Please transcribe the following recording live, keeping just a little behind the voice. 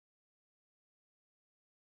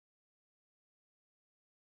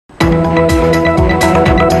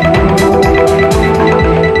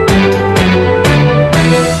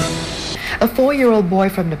6-year-old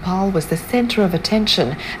boy from Nepal was the center of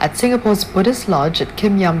attention at Singapore's Buddhist Lodge at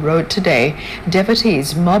Kim Yam Road today.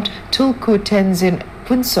 Devotees mobbed Tulku Tenzin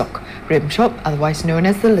Phuntsok Rinpoche, otherwise known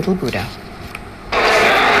as the Little Buddha.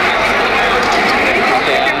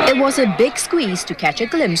 It was a big squeeze to catch a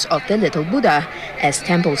glimpse of the Little Buddha, as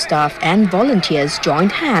temple staff and volunteers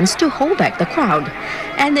joined hands to hold back the crowd.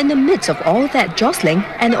 And in the midst of all that jostling,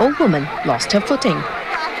 an old woman lost her footing.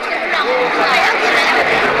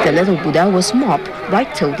 The Little Buddha was mobbed right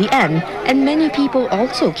till the end, and many people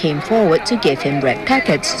also came forward to give him red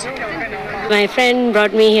packets. My friend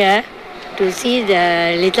brought me here to see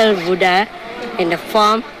the Little Buddha in the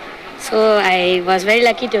form, so I was very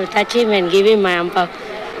lucky to touch him and give him my ampao.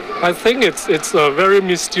 I think it's a very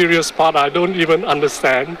mysterious part I don't even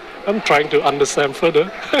understand. I'm trying to understand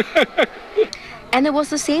further. And it was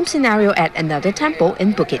the same scenario at another temple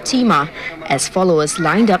in Bukit Timah, as followers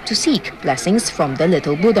lined up to seek blessings from the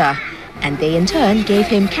Little Buddha, and they in turn gave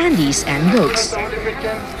him candies and books.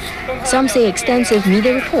 Some say extensive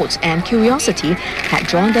media reports and curiosity had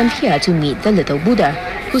drawn them here to meet the Little Buddha,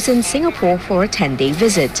 who's in Singapore for a 10-day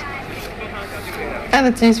visit. And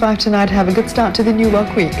it's News 5 tonight. Have a good start to the new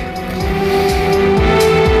work week.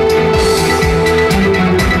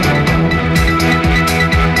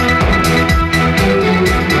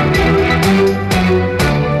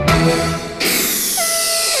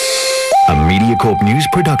 A MediaCorp News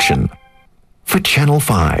production for Channel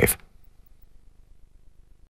 5.